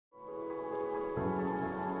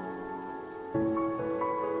Hello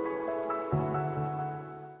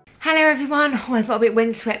everyone. Oh, I got a bit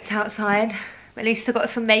windswept outside. At least I got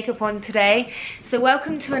some makeup on today. So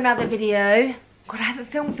welcome to another video. God, I haven't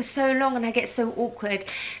filmed for so long and I get so awkward.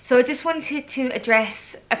 So I just wanted to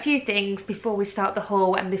address a few things before we start the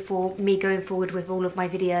haul and before me going forward with all of my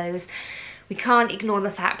videos. We can't ignore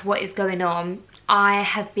the fact what is going on. I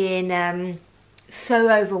have been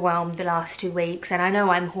so overwhelmed the last 2 weeks, and I know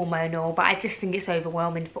I'm hormonal, but I just think it's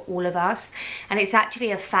overwhelming for all of us. And it's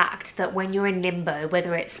actually a fact that when you're in limbo,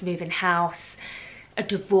 whether it's moving house, a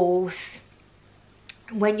divorce,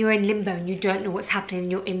 when you're in limbo and you don't know what's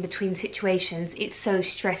happening, you're in between situations, it's so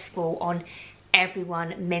stressful on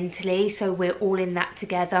everyone mentally. So we're all in that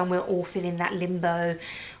together and we're all feeling that limbo,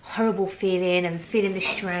 horrible feeling and feeling the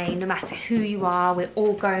strain. No matter who you are, we're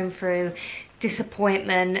all going through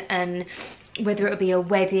disappointment, and whether it be a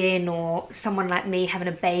wedding or someone like me having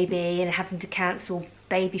a baby and having to cancel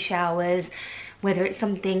baby showers, whether it's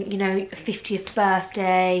something, you know, 50th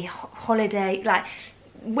birthday, holiday, like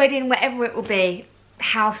wedding, whatever it will be,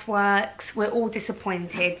 houseworks, we're all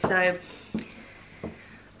disappointed. So,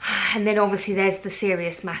 and then obviously there's the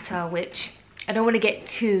serious matter, which I don't want to get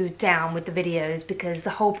too down with the videos, because the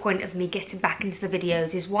whole point of me getting back into the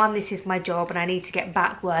videos is, one, this is my job and I need to get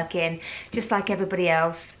back working just like everybody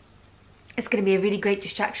else. It's going to be a really great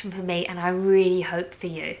distraction for me, and I really hope for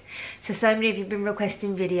you. So many of you have been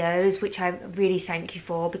requesting videos, which I really thank you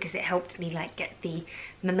for, because it helped me like get the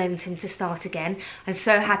momentum to start again. I'm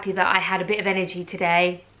so happy that I had a bit of energy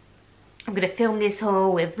today. I'm going to film this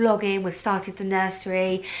haul, we're vlogging, we've started the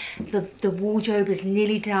nursery, the wardrobe is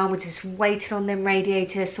nearly done, we're just waiting on them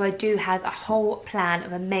radiators. So I do have a whole plan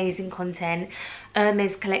of amazing content.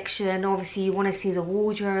 Hermes collection, obviously you want to see the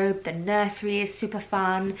wardrobe, the nursery is super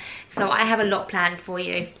fun. So I have a lot planned for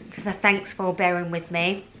you, so thanks for bearing with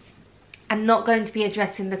me. I'm not going to be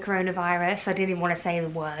addressing the coronavirus, I didn't even want to say the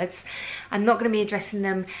words. I'm not going to be addressing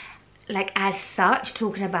them like as such,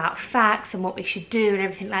 talking about facts and what we should do and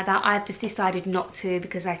everything like that. I've just decided not to,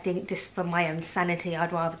 because I think just for my own sanity,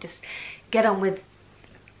 I'd rather just get on with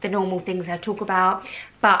the normal things I talk about.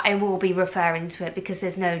 But I will be referring to it, because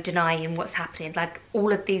there's no denying what's happening. Like,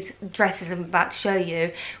 all of these dresses I'm about to show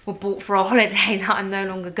you were bought for a holiday that I'm no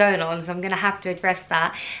longer going on, so I'm going to have to address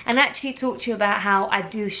that and actually talk to you about how I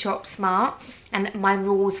do shop smart and my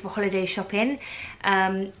rules for holiday shopping.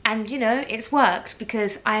 And you know, it's worked,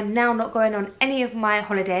 because I am now not going on any of my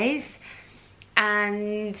holidays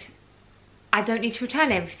and I don't need to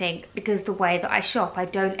return everything, because the way that I shop, I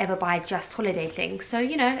don't ever buy just holiday things. So,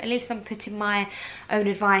 you know, at least I'm putting my own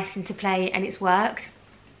advice into play and it's worked.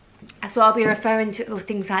 So I'll be referring to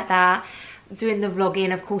things like that, doing the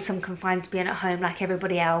vlogging. Of course, I'm confined to being at home like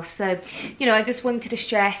everybody else. So, you know, I just wanted to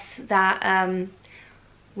stress that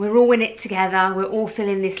we're all in it together, we're all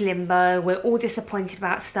feeling this limbo, we're all disappointed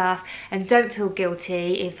about stuff, and don't feel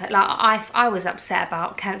guilty if, like, I was upset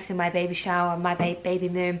about cancelling my baby shower and my baby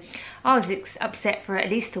moon. I was upset for at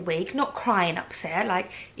least a week, not crying upset, like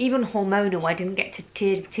even hormonal, I didn't get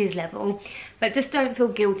to tears level, but just don't feel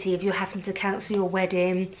guilty if you're having to cancel your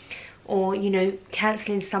wedding or, you know,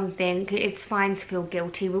 cancelling something. It's fine to feel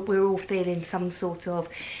guilty. We're all feeling some sort of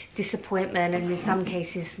disappointment, and in some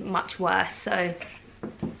cases much worse. So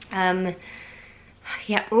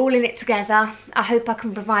yeah, we're all in it together. I hope I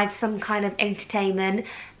can provide some kind of entertainment,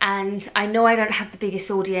 and I know I don't have the biggest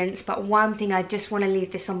audience, but one thing I just want to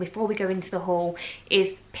leave this on before we go into the haul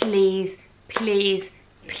is, please, please,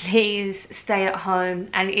 please stay at home.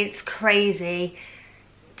 And it's crazy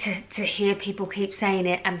to hear people keep saying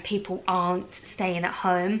it and people aren't staying at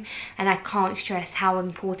home, and I can't stress how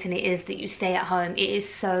important it is that you stay at home. It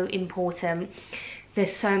is so important.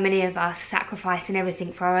 There's so many of us sacrificing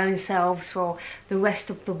everything for our own selves, for the rest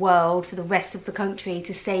of the world, for the rest of the country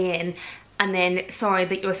to stay in, and then, sorry,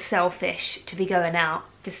 but you're selfish to be going out,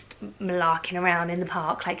 just malarking around in the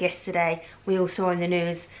park. Like yesterday, we all saw in the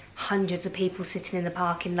news, hundreds of people sitting in the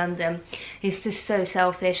park in London. It's just so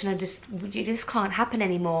selfish, and it just can't happen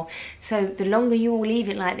anymore. So the longer you all leave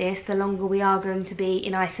it like this, the longer we are going to be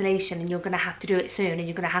in isolation, and you're going to have to do it soon, and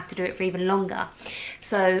you're going to have to do it for even longer.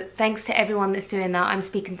 So thanks to everyone that's doing that. I'm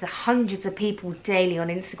speaking to hundreds of people daily on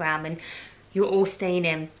Instagram, and you're all staying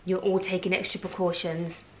in, you're all taking extra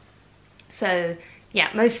precautions. So yeah,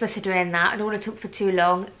 most of us are doing that. I don't want to talk for too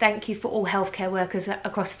long. Thank you for all healthcare workers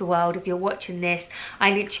across the world. If you're watching this,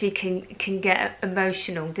 I literally can get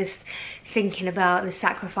emotional just thinking about the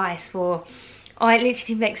sacrifice for... Oh, it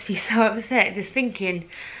literally makes me so upset just thinking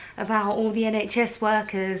about all the NHS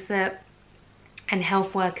workers that and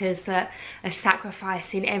health workers that are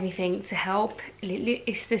sacrificing everything to help.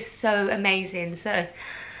 It's just so amazing. So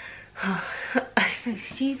So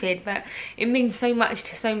stupid, but it means so much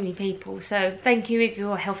to so many people. So thank you if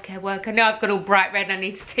you're a healthcare worker. Now I've got all bright red, I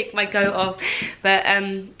need to take my coat off, but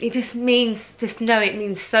it just means, just know it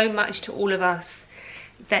means so much to all of us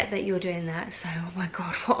that you're doing that. So oh my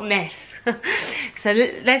god, what a mess. So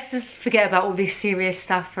let's just forget about all this serious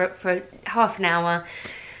stuff for half an hour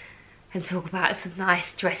and talk about some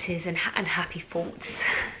nice dresses and happy thoughts.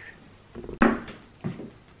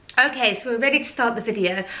 Okay, so we're ready to start the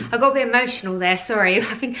video. I got a bit emotional there, sorry.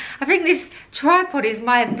 I think this tripod is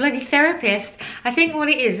my bloody therapist. I think what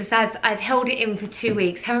it is I've held it in for 2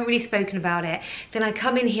 weeks, haven't really spoken about it. Then I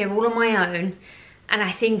come in here all on my own, and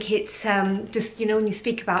I think it's just, you know, when you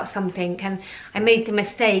speak about something, and I made the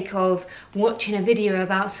mistake of watching a video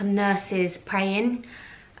about some nurses praying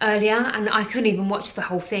earlier, and I couldn't even watch the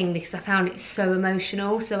whole thing because I found it so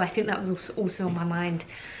emotional. So I think that was also on my mind.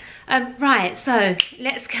 Right, so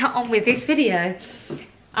let's get on with this video.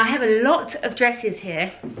 I have a lot of dresses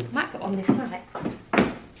here. Might put on this light.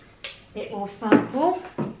 Bit more sparkle.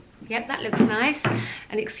 Yep, that looks nice.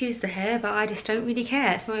 And excuse the hair, but I just don't really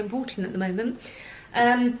care. It's not important at the moment.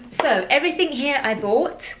 So everything here I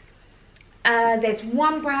bought. There's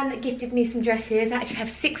one brand that gifted me some dresses. I actually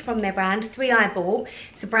have 6 from their brand, 3 I bought.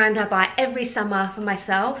 It's a brand I buy every summer for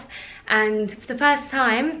myself. And for the first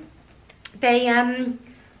time, they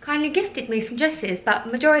kindly gifted me some dresses,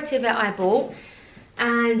 but majority of it I bought.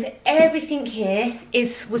 And everything here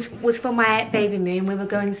was for my baby moon. We were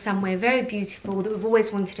going somewhere very beautiful that we've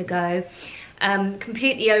always wanted to go.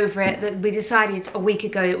 Completely over it, but we decided a week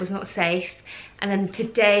ago it was not safe, and then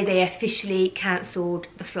today they officially cancelled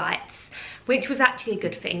the flights, which was actually a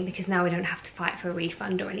good thing because now we don't have to fight for a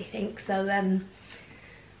refund or anything. So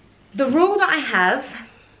the rule that I have,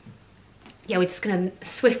 yeah, we're just going to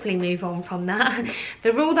swiftly move on from that.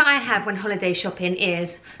 The rule that I have when holiday shopping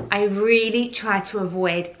is I really try to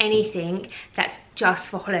avoid anything that's just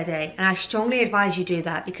for holiday, and I strongly advise you do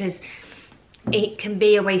that because it can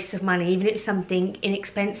be a waste of money, even if it's something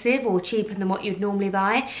inexpensive or cheaper than what you'd normally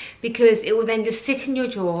buy, because it will then just sit in your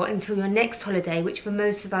drawer until your next holiday, which for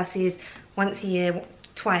most of us is once a year,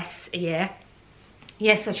 twice a year.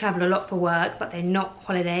 Yes, I travel a lot for work, but they're not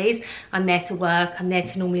holidays. I'm there to work, I'm there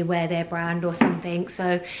to normally wear their brand or something.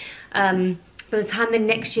 So by the time the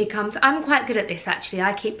next year comes, I'm quite good at this actually.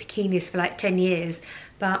 I keep bikinis for like 10 years,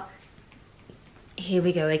 but here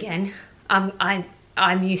we go again.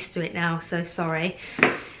 I'm used to it now, so sorry.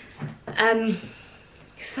 So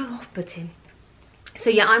off-putting. So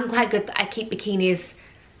yeah, I'm quite good that I keep bikinis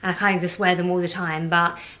and I kind of just wear them all the time,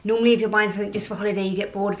 but normally if you're buying something just for holiday, you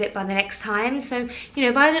get bored of it by the next time. So, you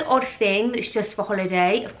know, buy the odd thing that's just for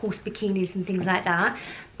holiday, of course bikinis and things like that.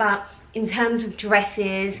 But in terms of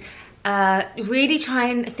dresses, really try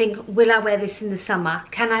and think, will I wear this in the summer?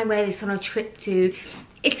 Can I wear this on a trip to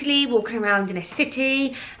Italy, walking around in a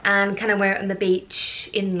city, and can I wear it on the beach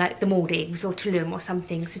in like the Maldives or Tulum or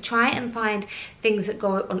something? So try and find things that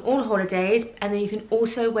go on all holidays, and then you can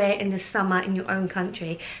also wear it in the summer in your own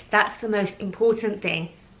country. That's the most important thing.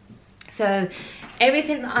 So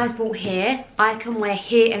everything that I've bought here, I can wear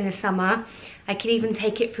here in the summer. I can even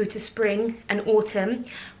take it through to spring and autumn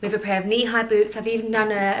with a pair of knee-high boots. I've even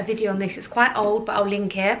done a video on this. It's quite old, but I'll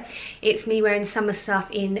link it. It's me wearing summer stuff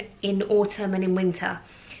in autumn and in winter.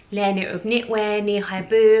 Layering it with knitwear, knee-high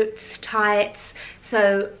boots, tights.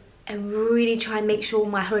 So I really try and make sure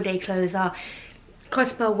my holiday clothes are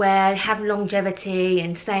crossbar wear, have longevity,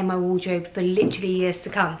 and stay in my wardrobe for literally years to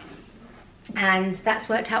come. And that's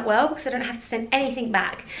worked out well because I don't have to send anything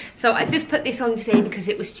back. So I just put this on today because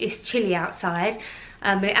it was just chilly outside.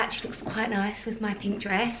 But it actually looks quite nice with my pink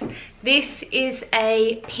dress. This is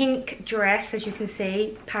a pink dress, as you can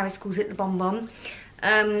see. Paris calls it the bonbon.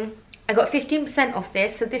 I got 15% off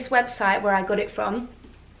this. So this website where I got it from,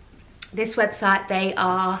 this website, they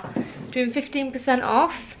are doing 15%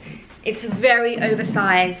 off. It's very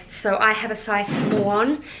oversized. So I have a size small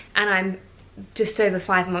on, and I'm just over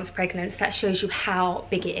 5 months pregnant, so that shows you how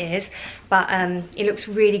big it is. But it looks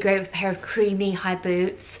really great with a pair of cream knee-high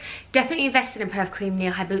boots. Definitely invest in a pair of cream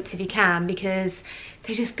knee-high boots if you can, because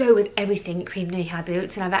they just go with everything, cream knee-high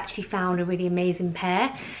boots. And I've actually found a really amazing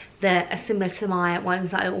pair that are similar to my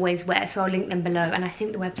ones that I always wear, so I'll link them below. And I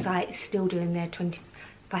think the website is still doing their 25%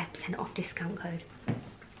 off discount code.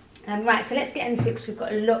 Right, so let's get into it because we've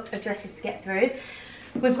got a lot of dresses to get through.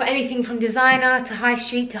 We've got anything from designer to high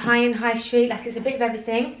street to high-end high street, like it's a bit of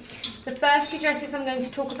everything. The first 2 dresses I'm going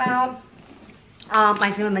to talk about are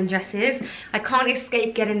my Zimmermann dresses. I can't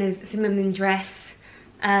escape getting a Zimmermann dress.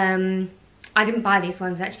 I didn't buy these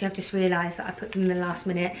ones actually, I've just realised that I put them in the last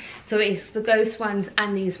minute. So it's the ghost ones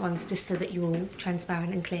and these ones, just so that you're all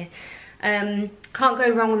transparent and clear. Can't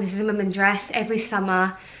go wrong with a Zimmermann dress every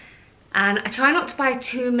summer. And I try not to buy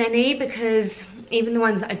too many because even the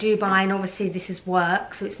ones that I do buy, and obviously this is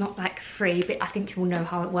work, so it's not like free, but I think you all know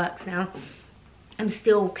how it works now. I'm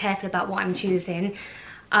still careful about what I'm choosing.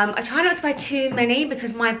 I try not to buy too many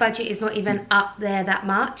because my budget is not even up there that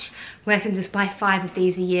much, where I can just buy 5 of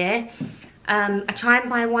these a year. I try and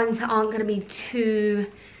buy ones that aren't going to be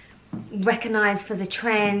too recognised for the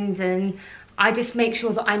trend, and I just make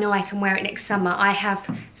sure that I know I can wear it next summer. I have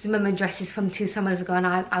Zimmermann dresses from 2 summers ago and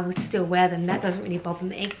I would still wear them. That doesn't really bother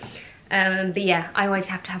me. But yeah, I always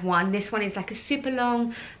have to have one. This one is like a super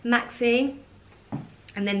long maxi.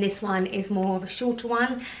 And then this one is more of a shorter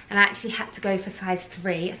one. And I actually had to go for size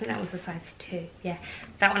 3. I think that was a size 2. Yeah,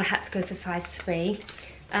 that one I had to go for size 3.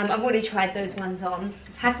 I've already tried those ones on.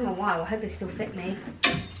 I've had them a while. I hope they still fit me.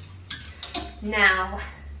 Now,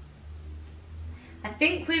 I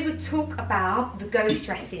think we would talk about the ghost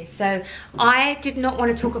dresses. So I did not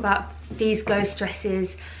want to talk about these ghost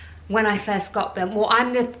dresses when I first got them. Well,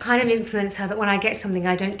 I'm the kind of influencer that when I get something,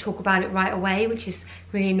 I don't talk about it right away, which is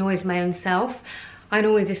really annoys my own self. I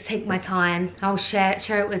normally just take my time. I'll share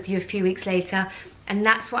it with you a few weeks later. And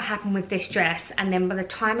that's what happened with this dress. And then by the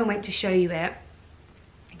time I went to show you it,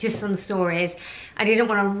 just on stories, I didn't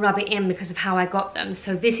want to rub it in because of how I got them.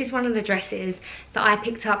 So this is one of the dresses that I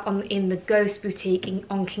picked up in the Ghost Boutique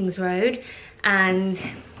on King's Road, and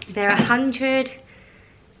they're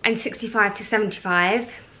 165 to 75.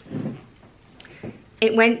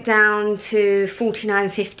 It went down to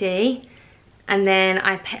 £49.50, and then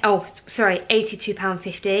I paid, oh sorry,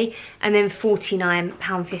 £82.50, and then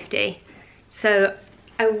 £49.50. So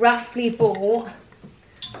I roughly bought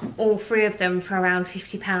all 3 of them for around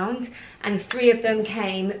 £50, and 3 of them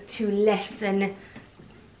came to less than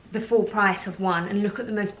the full price of one. And look at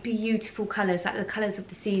the most beautiful colours, like the colours of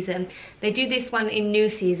the season. They do this one in new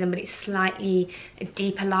season, but it's slightly a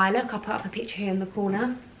deeper lilac. I'll put up a picture here in the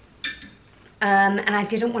corner. And I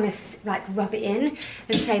didn't want to like rub it in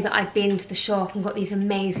and say that I'd been to the shop and got these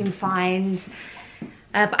amazing finds.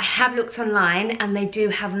 But I have looked online, and they do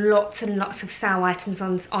have lots and lots of sale items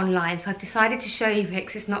online. So I've decided to show you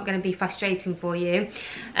because it's not going to be frustrating for you.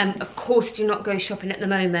 Of course, do not go shopping at the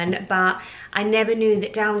moment, but I never knew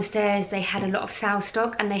that downstairs they had a lot of sale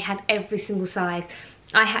stock, and they had every single size.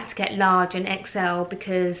 I had to get large and XL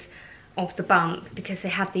because of the bump, because they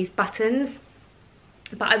have these buttons.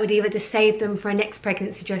 But I would either just save them for a next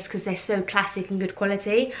pregnancy dress because they're so classic and good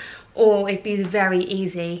quality, or it'd be very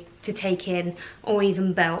easy to take in, or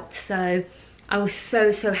even belt. So I was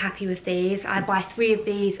so happy with these. I bought 3 of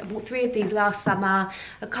these. I bought 3 of these last summer,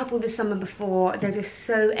 a couple the summer before. They're just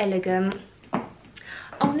so elegant.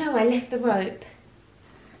 Oh no, I left the rope.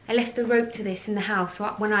 I left the rope to this in the house,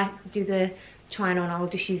 so when I do the trying on, I'll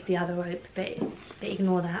just use the other rope, but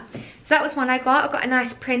ignore that. So that was one I got. I got a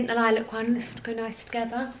nice print, the lilac one. This would go nice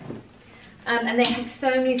together. And they had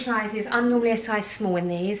so many sizes. I'm normally a size small in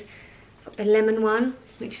these. Got the lemon one,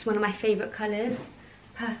 which is one of my favourite colours.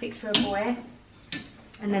 Perfect for a boy.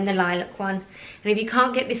 And then the lilac one. And if you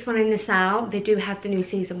can't get this one in the sale, they do have the new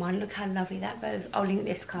season one. Look how lovely that goes. I'll link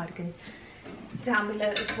this cardigan down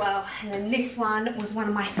below as well. And then this one was one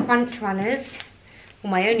of my front runners. Well,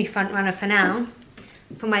 my only front runner for now,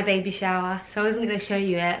 for my baby shower. So I wasn't going to show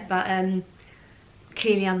you it, but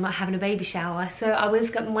clearly I'm not having a baby shower. So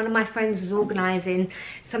one of my friends was organising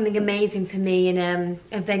something amazing for me in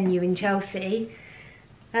a venue in Chelsea.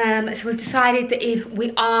 So we've decided that if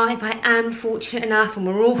I am fortunate enough, and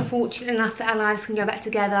we're all fortunate enough that our lives can go back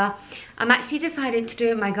together, I'm actually decided to do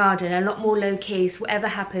it in my garden, a lot more low-key. So whatever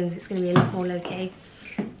happens, it's going to be a lot more low-key.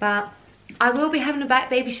 But I will be having a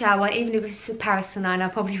baby shower, even if it's Paris tonight. I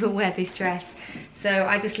probably will wear this dress. So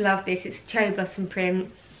I just love this. It's cherry blossom print.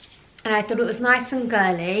 And I thought it was nice and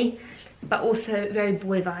girly, but also very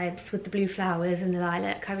boy vibes with the blue flowers and the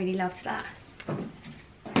lilac. I really loved that.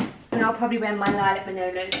 And I'll probably wear my lilac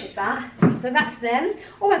Manolos with that. So that's them.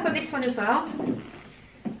 Oh, I've got this one as well.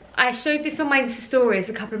 I showed this on my Insta stories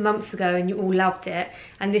a couple of months ago and you all loved it.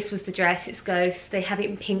 And this was the dress, it's Ghost. They have it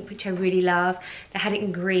in pink, which I really love. They had it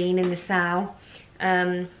in green in the sale.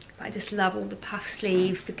 But I just love all the puff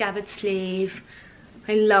sleeve, the gathered sleeve.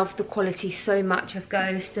 I love the quality so much of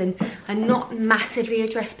Ghost. And I'm not massively a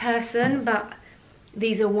dress person, but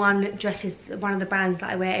these are one of the brands that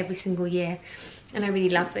I wear every single year. And I really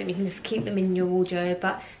love them. You can just keep them in your wardrobe.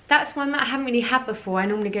 But that's one that I haven't really had before. I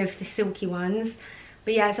normally go for the silky ones.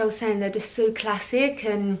 But yeah, as I was saying, they're just so classic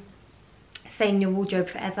and stay in your wardrobe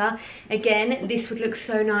forever. Again, this would look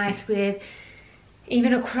so nice with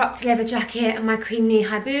even a cropped leather jacket and my cream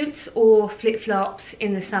knee-high boots, or flip-flops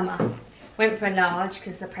in the summer. Went for a large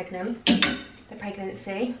because the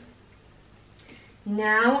pregnancy.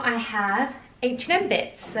 now I have H&M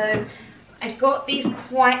bits. So I got these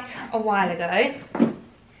quite a while ago,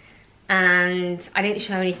 and I didn't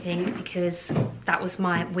show anything because that was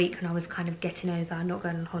my week when I was kind of getting over not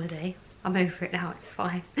going on holiday. I'm over it now, it's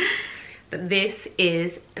fine. But this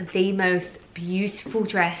is the most beautiful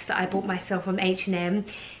dress that I bought myself from H&M.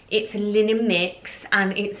 It's a linen mix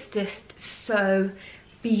and it's just so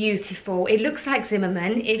beautiful. It looks like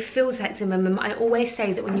Zimmermann, it feels like Zimmermann. I always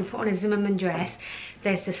say that when you put on a Zimmermann dress,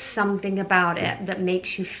 there's just something about it that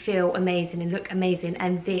makes you feel amazing and look amazing,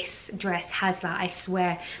 and this dress has that, I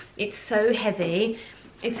swear. It's so heavy,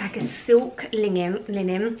 it's like a silk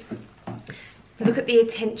linen. Look at the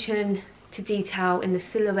attention to detail in the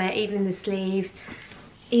silhouette, even in the sleeves,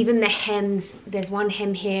 even the hems. There's one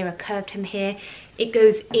hem here, a curved hem here. It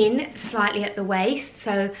goes in slightly at the waist,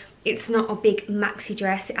 so it's not a big maxi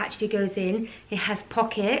dress, it actually goes in. It has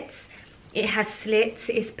pockets, it has slits,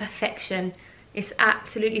 it's perfection. It's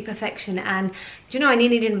absolutely perfection. And do you know, I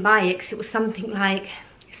nearly didn't buy it because it was something like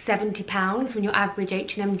 £70 when your average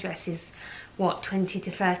H&M dress is, what, 20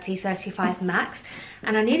 to 30, 35 max.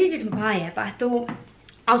 And I nearly didn't buy it, but I thought,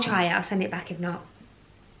 I'll try it, I'll send it back if not.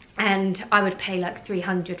 And I would pay like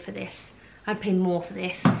 300 for this. I'd pay more for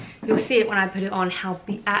this. You'll see it when I put it on, how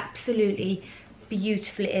absolutely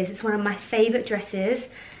beautiful it is. It's one of my favourite dresses.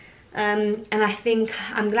 And I think,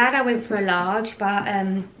 I'm glad I went for a large, but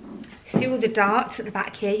see all the darts at the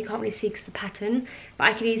back here? You can't really see because of the pattern, but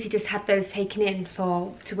I could easily just have those taken in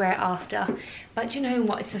to wear it after. But you know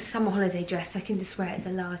what, it's a summer holiday dress, I can just wear it as a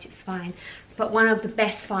large, it's fine. But one of the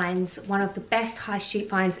best finds, one of the best high street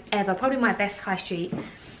finds ever, probably my best high street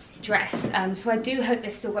dress. So I do hope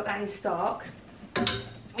they've still got that in stock.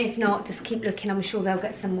 If not, just keep looking, I'm sure they'll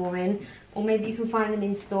get some more in, or maybe you can find them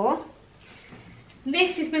in store.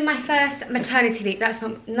 This has been my first maternity leave. That's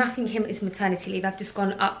not, nothing here is maternity leave. I've just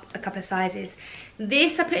gone up a couple of sizes.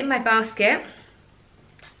 This I put in my basket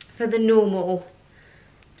for the normal,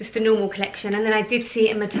 just the normal collection. And then I did see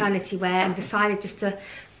it in maternity wear and decided just to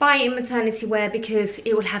buy it in maternity wear because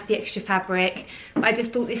it would have the extra fabric. But I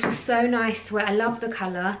just thought this was so nice to wear. I love the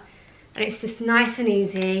colour and it's just nice and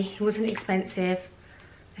easy. It wasn't expensive.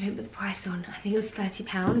 I don't put the price on. I think it was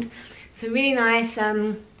 £30. So really nice.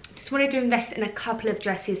 Just wanted to invest in a couple of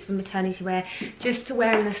dresses for maternity wear just to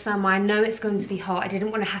wear in the summer. I know it's going to be hot. I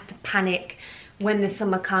didn't want to have to panic when the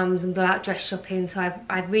summer comes and go out dress shopping, so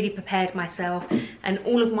I've really prepared myself, and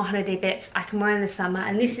all of my holiday bits I can wear in the summer.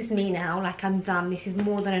 And this is me now, like I'm done. This is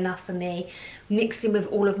more than enough for me, mixed in with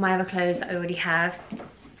all of my other clothes that I already have.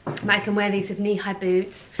 But I can wear these with knee-high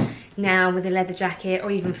boots now with a leather jacket,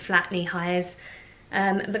 or even flat knee-highs.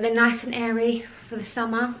 But they're nice and airy for the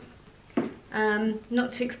summer.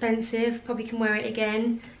 Not too expensive, probably can wear it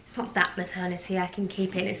again. It's not that maternity, I can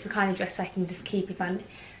keep it. It's the kind of dress I can just keep if I'm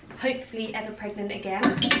hopefully ever pregnant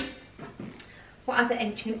again. What other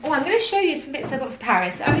H&M? Oh, I'm going to show you some bits I got for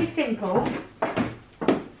Paris. Only simple.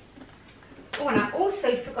 Oh, and I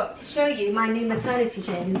also forgot to show you my new maternity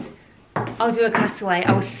jeans. I'll do a cutaway.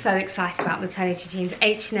 I was so excited about maternity jeans.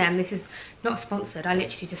 H&M, this is not sponsored. I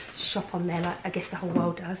literally just shop on there like I guess the whole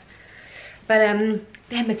world does. But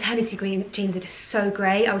their maternity jeans are just so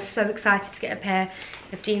great. I was so excited to get a pair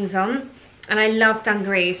of jeans on. And I love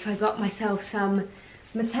dungarees, so I got myself some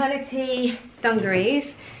maternity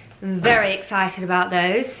dungarees. I'm very excited about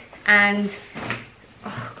those. And,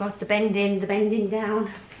 oh God, the bending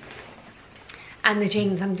down. And the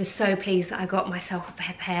jeans, I'm just so pleased that I got myself a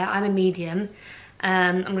pair. I'm a medium.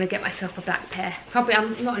 I'm going to get myself a black pair. Probably,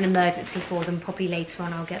 I'm not an emergency for them, probably later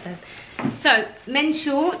on I'll get them. So, men's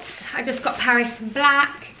shorts, I just got Paris in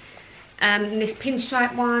black, this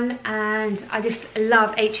pinstripe one, and I just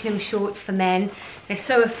love H&M shorts for men. They're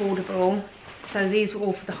so affordable, so these were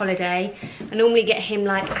all for the holiday. I normally get him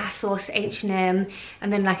like ASOS, H&M,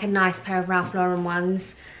 and then like a nice pair of Ralph Lauren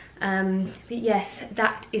ones. But yes,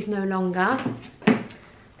 that is no longer.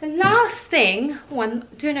 The last thing, oh, I'm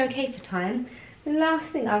doing okay for time. The last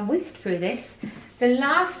thing, I whizzed through this. The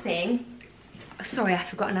last thing, sorry, I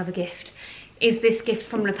forgot another gift, is this gift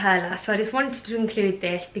from La Perla. So I just wanted to include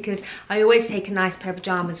this because I always take a nice pair of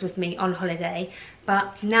pyjamas with me on holiday.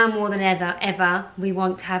 But now more than ever, we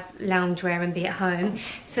want to have loungewear and be at home.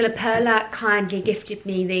 So La Perla kindly gifted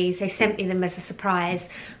me these. They sent me them as a surprise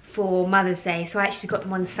for Mother's Day. So I actually got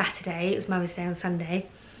them on Saturday. It was Mother's Day on Sunday.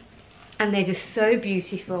 And they're just so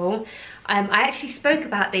beautiful. I actually spoke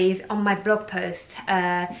about these on my blog post,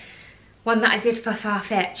 one that I did for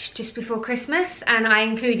Farfetch just before Christmas, and I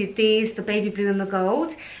included these, the baby blue and the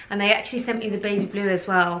gold, and they actually sent me the baby blue as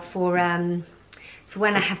well for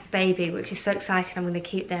when I have the baby, which is so exciting. I'm going to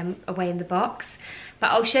keep them away in the box,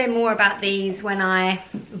 but I'll share more about these when I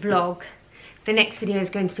vlog. the next video is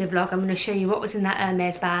going to be a vlog. I'm going to show you what was in that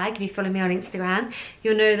Hermes bag. If you follow me on Instagram,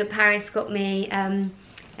 you'll know that Paris got me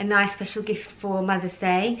a nice special gift for Mother's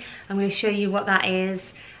Day. I'm going to show you what that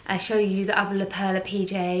is. I'll show you the other La Perla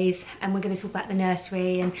PJs, and we're going to talk about the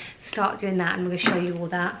nursery and start doing that, and I'm going to show you all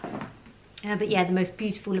that. But yeah, the most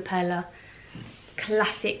beautiful La Perla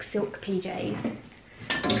classic silk PJs.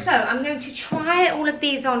 So I'm going to try all of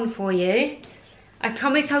these on for you. I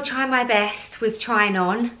promise I'll try my best with trying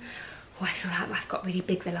on. Oh, I feel like I've got really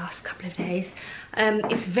big the last couple of days.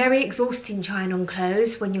 It's very exhausting trying on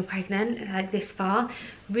clothes when you're pregnant, like this far.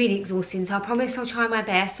 Really exhausting, so I promise I'll try my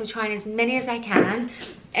best. I'll try on as many as I can.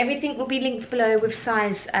 Everything will be linked below with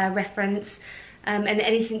size reference, and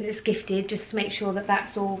anything that's gifted, just to make sure that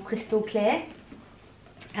that's all crystal clear.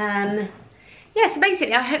 Yeah, so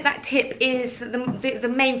basically I hope that tip is the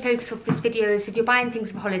main focus of this video is if you're buying things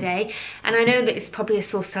for holiday, and I know that it's probably a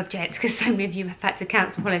sore subject because so many of you have had to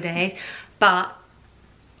cancel holidays, but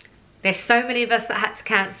there's so many of us that had to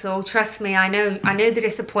cancel. Trust me, I know the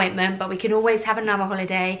disappointment, but we can always have another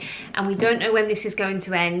holiday, and we don't know when this is going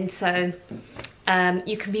to end, so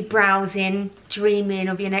you can be browsing, dreaming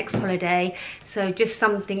of your next holiday. So just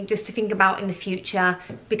something just to think about in the future,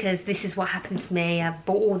 because this is what happened to me. I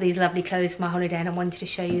bought all these lovely clothes for my holiday and I wanted to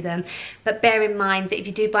show you them. But bear in mind that if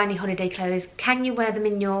you do buy any holiday clothes, can you wear them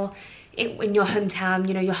in your hometown,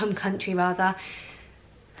 you know, your home country rather,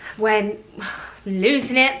 when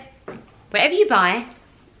losing it? Whatever you buy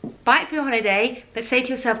it for your holiday, but say to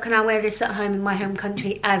yourself, can I wear this at home in my home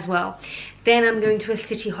country as well? Then I'm going to a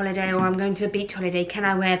city holiday or I'm going to a beach holiday. Can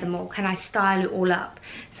I wear them all? Can I style it all up?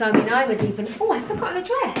 So I mean, I would even, oh, I've forgotten a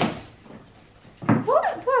dress. What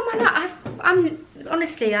am I not?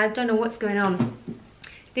 Honestly, I don't know what's going on.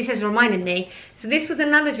 This has reminded me. So this was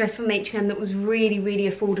another dress from H&M that was really, really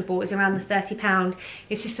affordable. It was around the £30.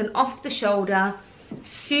 It's just an off the shoulder,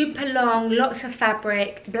 super long, lots of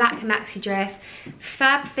fabric, black maxi dress,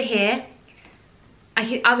 fab for here.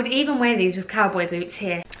 I would even wear these with cowboy boots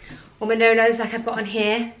here, or Manolos like I've got on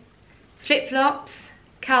here, flip-flops,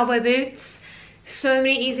 cowboy boots. So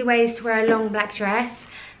many easy ways to wear a long black dress.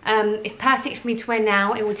 It's perfect for me to wear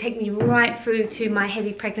now. It will take me right through to my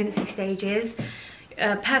heavy pregnancy stages.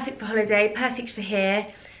 Perfect for holiday, perfect for here.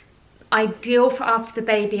 Ideal for after the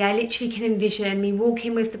baby. I literally can envision me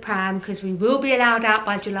walking with the pram, because we will be allowed out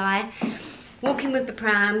by July. Walking with the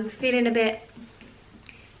pram, feeling a bit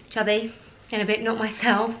chubby and a bit not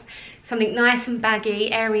myself. Something nice and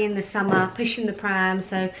baggy, airy in the summer, pushing the pram.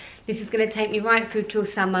 So this is going to take me right through till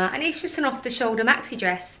summer, and it's just an off the shoulder maxi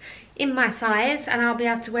dress in my size, and I'll be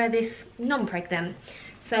able to wear this non-pregnant.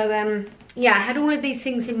 So yeah, I had all of these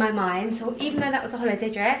things in my mind. So even though that was a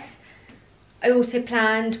holiday dress, I also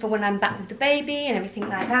planned for when I'm back with the baby and everything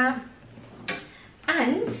like that.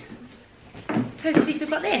 And totally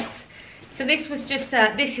forgot this. So this was just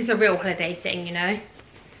this is a real holiday thing, you know.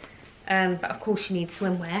 But of course you need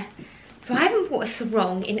swimwear. So I haven't bought a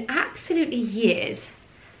sarong in absolutely years,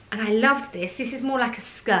 and I loved this. This is more like a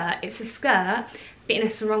skirt. It's a skirt but in a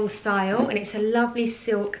sarong style, and it's a lovely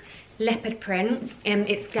silk leopard print.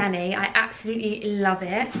 It's Ghani. I absolutely love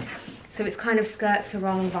it. So it's kind of skirt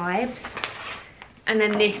sarong vibes. And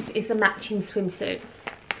then this is the matching swimsuit.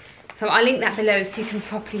 So I'll link that below so you can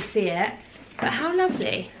properly see it. But how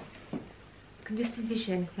lovely. I can just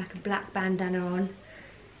envision like a black bandana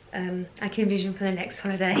on. I can envision for the next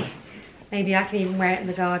holiday. Maybe I can even wear it in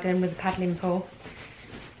the garden with a paddling pool.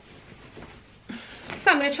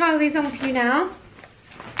 So I'm going to try all these on for you now.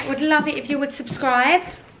 I would love it if you would subscribe.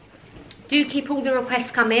 Do keep all the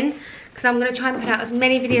requests coming, because I'm going to try and put out as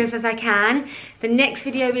many videos as I can. The next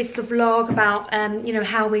video is the vlog about you know,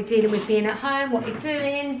 how we're dealing with being at home, what we're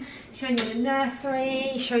doing, showing you the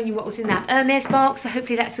nursery, showing you what was in that Hermes box. So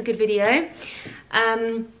hopefully that's a good video.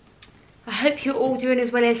 I hope you're all doing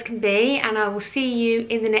as well as can be, and I will see you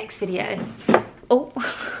in the next video. Oh.